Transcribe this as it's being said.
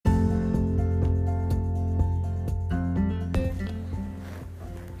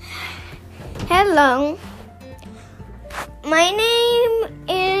Hello, my name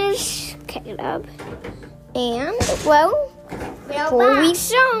is Caleb, and before we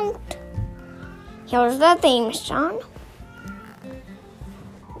start, here's the theme song.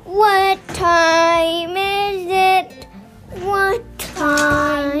 What time is it? What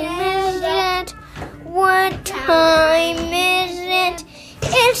time is it? What time is it?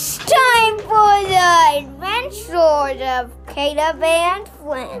 It's time for the adventures of Caleb and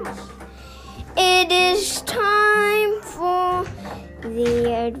friends. It is time for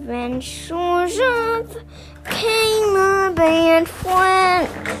the adventures of Caleb and friends.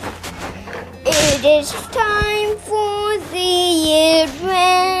 It is time for the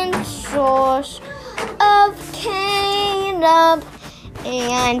adventures of Caleb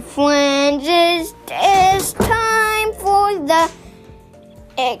and friends. It is time for the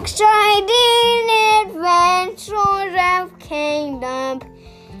exciting adventures of Caleb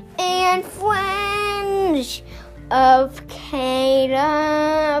and friends of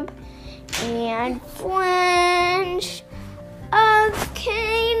Caleb and friends of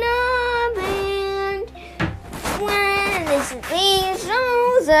Caleb and friends. These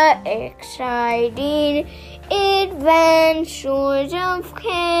are the exciting adventures of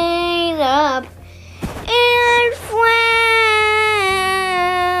Caleb and friends.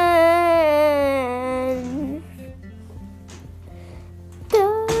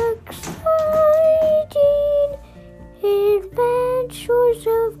 Adventures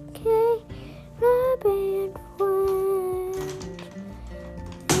of Caleb and friends.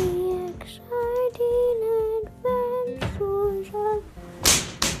 The exciting adventures of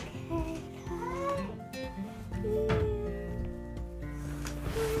Caleb and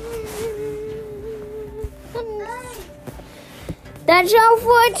friends. That's all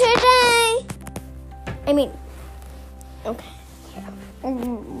for today.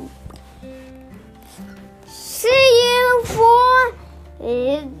 See you for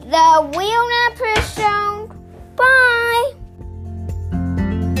the real episode. Bye.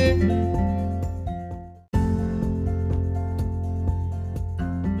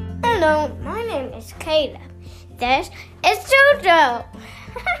 Hello, my name is Caleb. This is Jojo.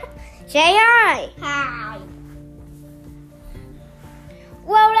 Say hi. Hi.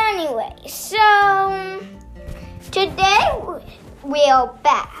 Well, anyway, so today we're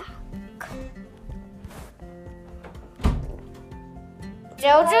back.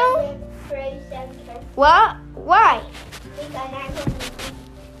 Jojo? What? Why? Because I'm going to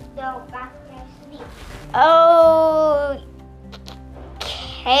go back to sleep.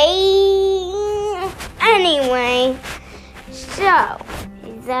 Okay. Anyway, so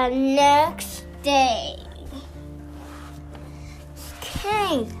the next day,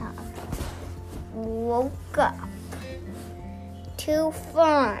 Caleb woke up to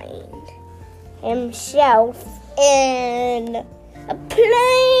find himself in a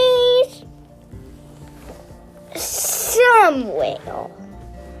place somewhere.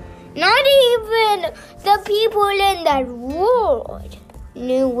 Not even the people in the world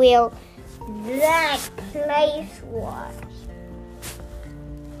knew where that place was.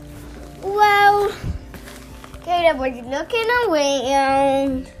 Well, Caleb was looking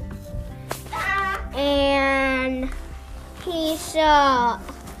around and he saw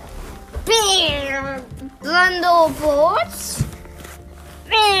big thunderbolts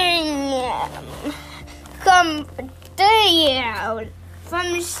come down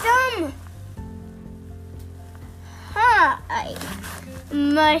from some high,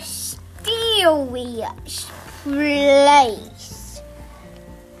 mysterious place.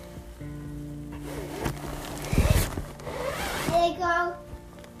 There you go.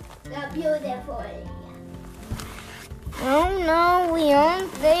 The beautiful area. Oh no, we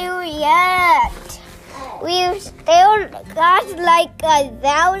aren't there yet. We've still got like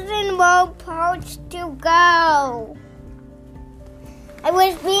 1,000 more parts to go. I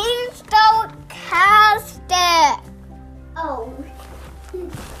was being sarcastic. Oh.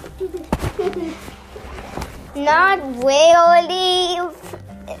 Not really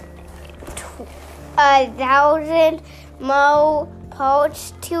 1,000 more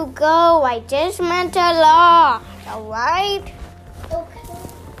parts to go. I just meant a lot, alright? Okay.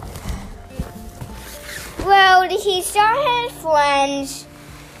 Well, he saw his friends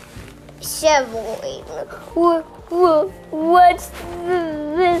shivering. What's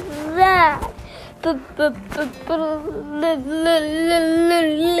that?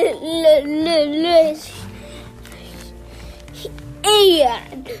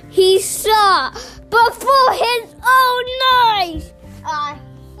 And he saw before his own eyes a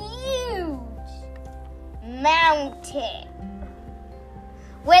huge mountain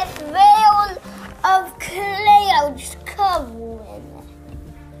with veil of clouds covering.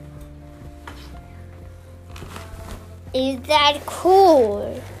 Is that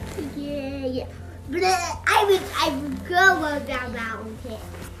cool? Yeah. But I would go on that mountain.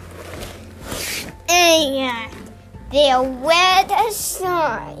 And there was a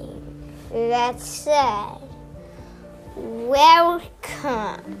sign that said,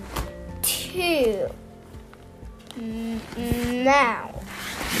 "Welcome to Mount."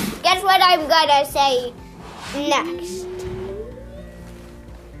 Guess what I'm gonna say next?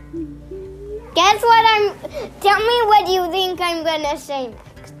 Tell me what you think I'm gonna say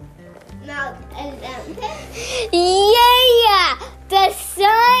next. Mount Olympus. Yeah! The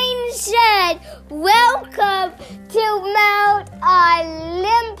sign said, "Welcome to Mount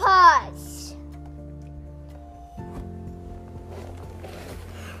Olympus."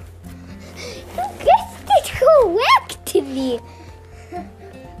 You guessed it correctly.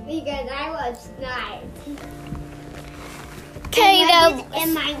 Because I was smart. Caleb In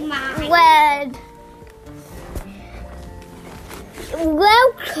my mind. said,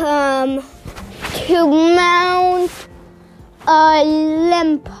 "Welcome to Mount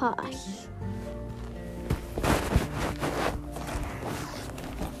Olympus."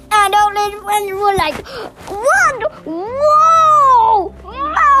 And all his friends were like, "What? Whoa!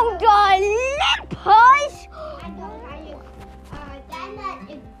 Mount Olympus?" I don't know you.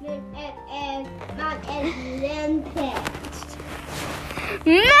 That is Mount Olympus.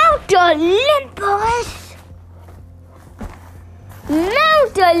 Mount Olympus?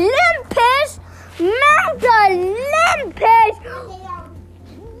 Mount Olympus? Mount Olympus?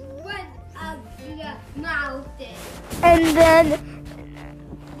 One of the mountains. And then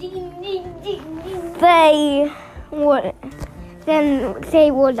Ding, ding, ding, ding. they were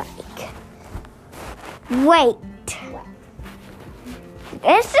like, "Wait,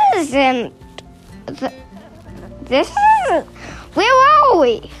 this isn't, where are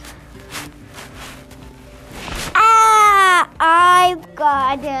we? I've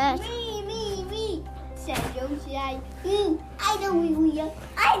got it." Me, said Josiah. I know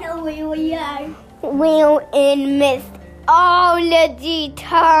where we are. We're in mythology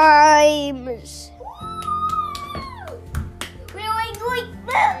times.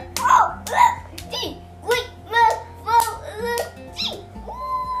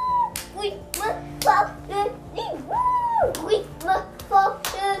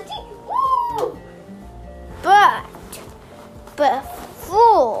 But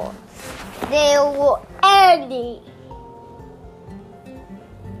before there were any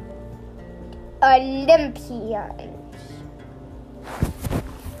Olympians.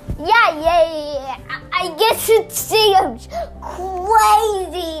 Yeah. I guess it seems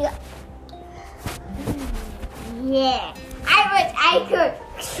crazy. Yeah. I wish I could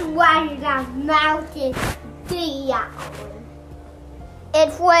swim the mountain down.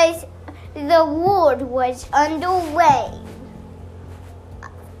 The world was underway.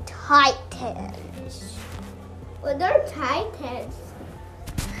 Titans. Well, they're titans.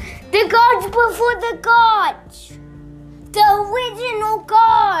 The gods before the gods. The original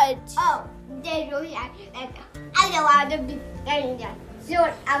gods. Oh, they don't have. I don't want to be getting that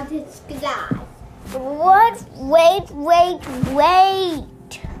sort out the sky. What? Wait.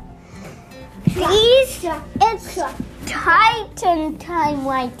 Please, it's Titan time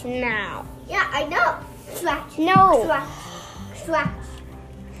right now. Yeah, I know. Scratch. No. Scratch.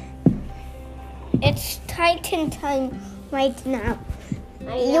 It's Titan time right now.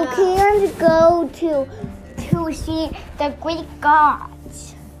 I You know. can't go to see the Greek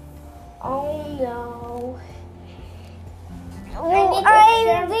gods. Oh no.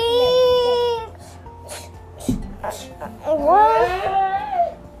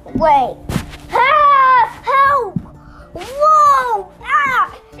 What? Wait. Help! Whoa!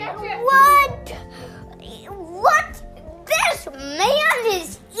 What? This man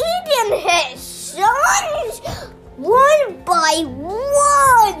is eating his sons one by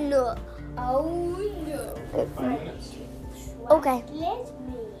one. Oh no. Okay. Let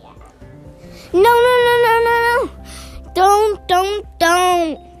me. No.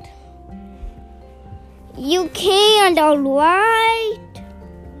 Don't. You can't, alright?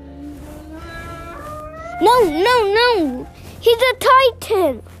 No. He's a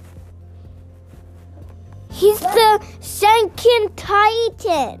Titan. He's the second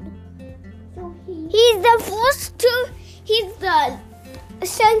Titan. So He's the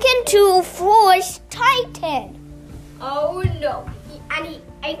second to fourth Titan. Oh no. And he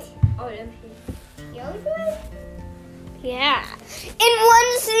ate all of his children? Yeah. In one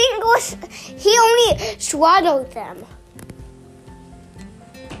single, he only swallowed them.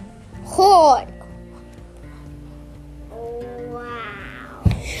 hard. Wow.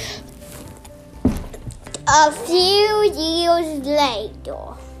 A few years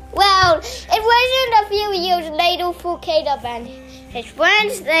later. Well, it wasn't a few years later for Caleb and his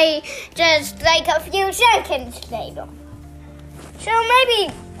friends. They just like a few seconds later. So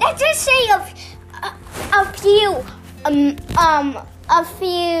maybe let's just say a few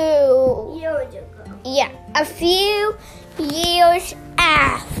Years ago. Yeah, a few years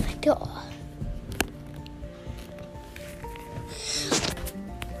after.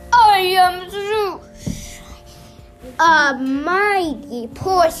 I am Zeus. A mighty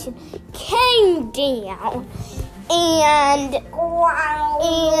person came down and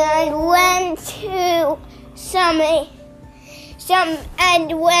went to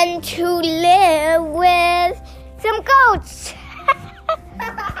went to live with some goats.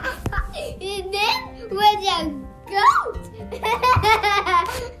 And then was a goat.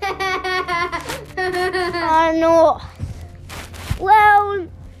 No. Well,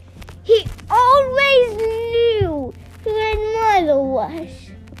 he always knew who his mother was.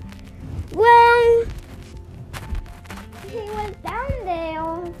 Well, he was down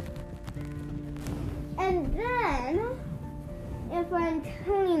there. And then, if I'm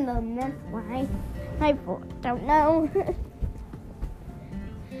telling them this way, I don't know.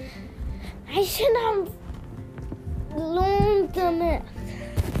 I should have learned the myth.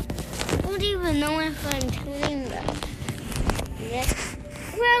 I don't even know if I'm telling them this.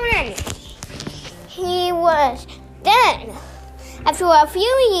 Well, anyway, he was then. After a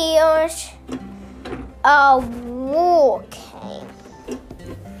few years, a war came.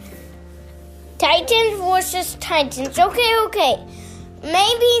 Titans versus Titans. Okay.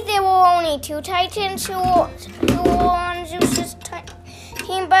 Maybe there were only 2 Titans who were on Zeus's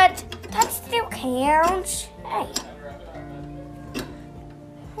team, but that still counts. Hey.